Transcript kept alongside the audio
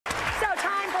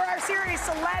series,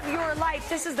 Celeb Your Life.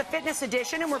 This is the fitness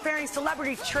edition, and we're pairing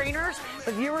celebrity trainers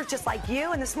with viewers just like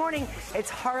you. And this morning, it's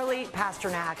Harley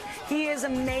Pasternak. He is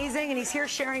amazing, and he's here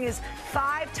sharing his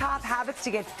 5 top habits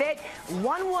to get fit.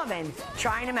 One woman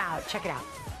trying him out. Check it out.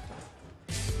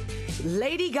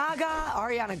 Lady Gaga,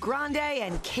 Ariana Grande,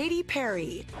 and Katy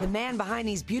Perry. The man behind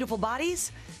these beautiful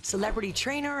bodies? Celebrity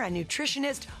trainer and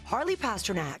nutritionist Harley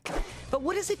Pasternak. But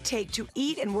what does it take to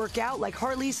eat and work out like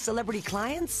Harley's celebrity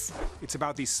clients? It's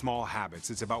about these small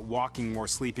habits. It's about walking more,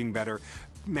 sleeping better,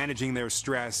 managing their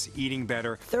stress, eating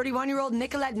better. 31-year-old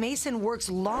Nicolette Mason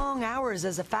works long hours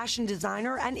as a fashion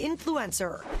designer and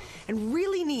influencer and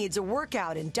really needs a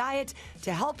workout and diet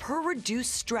to help her reduce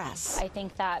stress. I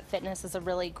think that fitness is a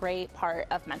really great part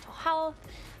of mental health.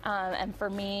 And for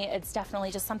me, it's definitely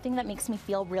just something that makes me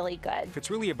feel really good. It's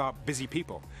really about busy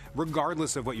people,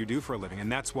 regardless of what you do for a living.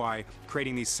 And that's why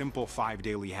creating these simple 5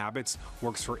 daily habits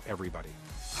works for everybody.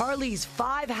 Harley's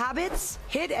 5 habits: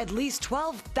 hit at least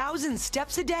 12,000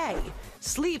 steps a day,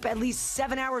 sleep at least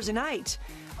 7 hours a night,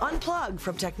 unplug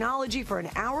from technology for an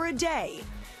hour a day,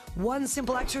 1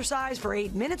 simple exercise for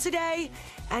 8 minutes a day,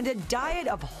 and a diet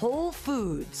of whole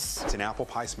foods. It's an apple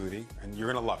pie smoothie, and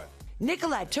you're going to love it.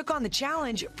 Nicolette took on the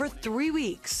challenge for 3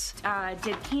 weeks.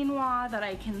 Did quinoa that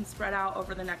I can spread out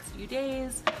over the next few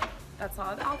days. That's a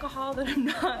lot of alcohol that I'm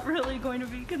not really going to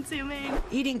be consuming.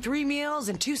 Eating 3 meals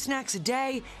and 2 snacks a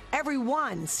day, every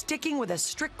one sticking with a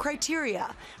strict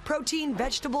criteria: protein,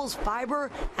 vegetables, fiber,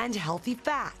 and healthy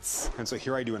fats. And so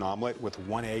here I do an omelet with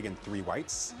 1 egg and 3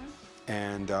 whites.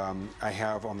 And I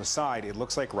have on the side, it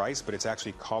looks like rice, but it's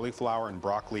actually cauliflower and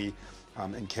broccoli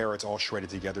and carrots all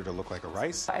shredded together to look like a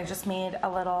rice. I just made a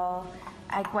little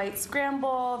egg white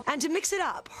scramble. And to mix it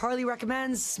up, Harley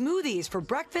recommends smoothies for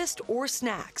breakfast or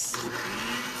snacks.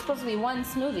 It's supposed to be 1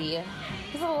 smoothie.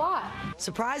 This is a lot.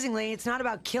 Surprisingly, it's not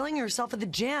about killing yourself at the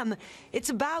gym. It's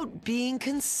about being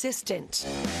consistent.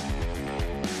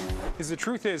 Because the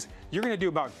truth is, you're going to do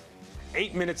about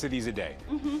 8 minutes of these a day,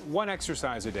 1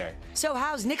 exercise a day. So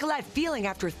how's Nicolette feeling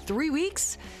after 3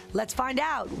 weeks? Let's find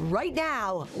out right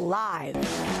now, live.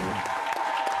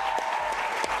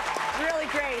 Really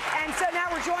great. And so now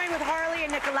we're joined with Harley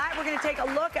and Nicolette. We're going to take a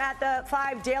look at the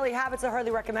 5 daily habits that Harley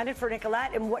recommended for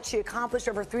Nicolette and what she accomplished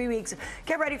over 3 weeks.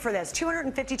 Get ready for this.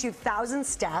 252,000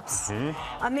 steps.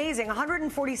 Amazing.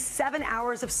 147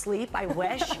 hours of sleep, I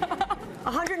wish.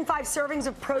 105 servings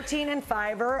of protein and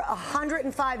fiber,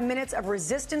 105 minutes of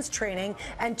resistance training,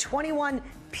 and 21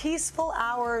 peaceful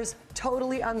hours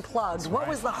totally unplugged. What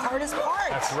was the hardest part?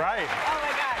 That's right. Oh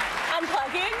my God.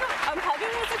 Unplugging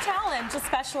was a challenge,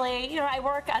 especially, I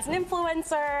work as an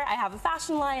influencer, I have a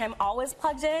fashion line, I'm always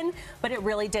plugged in, but it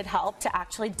really did help to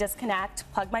actually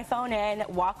disconnect, plug my phone in,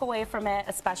 walk away from it,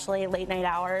 especially late night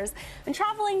hours. And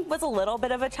traveling was a little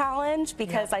bit of a challenge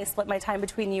because I split my time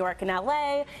between New York and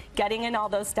LA. Getting in all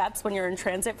those steps when you're in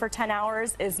transit for 10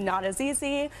 hours is not as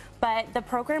easy, but the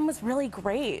program was really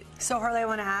great. So Harley, I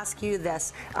want to ask you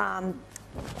this.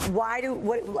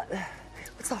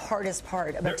 What's the hardest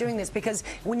part about doing this? Because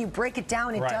when you break it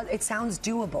down, it sounds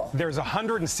doable. There's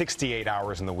 168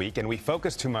 hours in the week, and we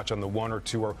focus too much on the 1 or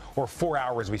 2 or 4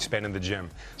 hours we spend in the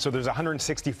gym. So there's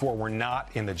 164 we're not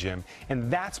in the gym, and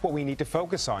that's what we need to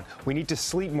focus on. We need to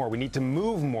sleep more, we need to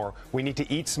move more, we need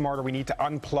to eat smarter, we need to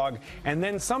unplug, and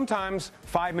then sometimes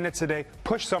 5 minutes a day,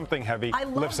 push something heavy,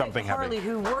 lift something heavy. Harley,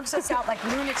 who works us out like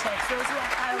lunatics, those who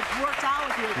have worked out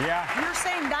with you. Yeah. You're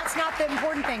saying that's not the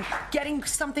important thing. Getting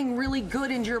something really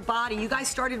good into your body. You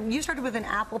started with an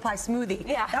apple pie smoothie.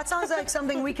 Yeah. That sounds like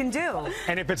something we can do.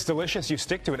 And if it's delicious, you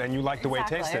stick to it and you like the way it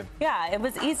tasted. Yeah, it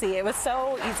was easy. It was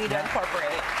so easy to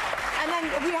incorporate. And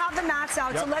then we have the mats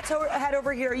out, so let's head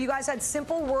over here. You guys had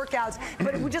simple workouts,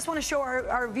 but we just want to show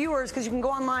our viewers, because you can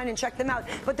go online and check them out,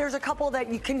 but there's a couple that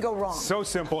you can go wrong. So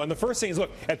simple. And the first thing is,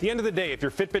 look, at the end of the day, if your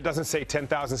Fitbit doesn't say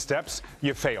 10,000 steps,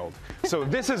 you failed. So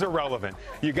this is irrelevant.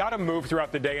 You got to move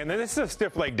throughout the day, and then this is a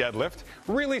stiff leg deadlift.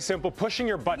 Really simple, pushing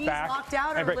your butt back. Knees locked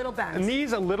out or a little bent?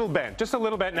 Knees a little bent, just a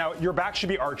little bent. Now, your back should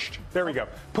be arched. There we go.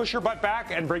 Push your butt back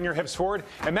and bring your hips forward.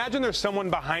 Imagine there's someone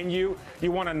behind you.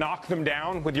 You want to knock them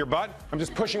down with your butt. I'm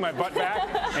just pushing my butt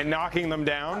back and knocking them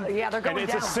down. Yeah, they're going down.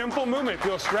 And it's a simple movement.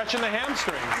 You'll stretch in the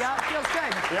hamstrings. Yeah, feels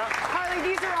good. Yeah. Harley,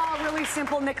 these are all really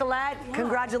simple. Nicolette,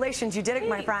 congratulations. You did it,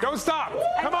 my friend. Don't stop.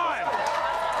 Come on.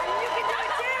 You can do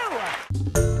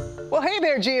it too. Well, hey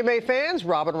there, GMA fans.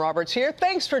 Robin Roberts here.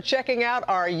 Thanks for checking out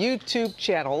our YouTube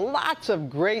channel. Lots of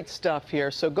great stuff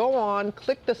here. So go on,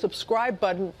 click the subscribe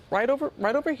button right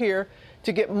over here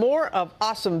to get more of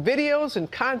awesome videos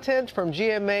and content from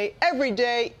GMA every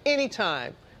day,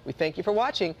 anytime. We thank you for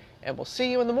watching, and we'll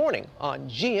see you in the morning on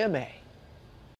GMA.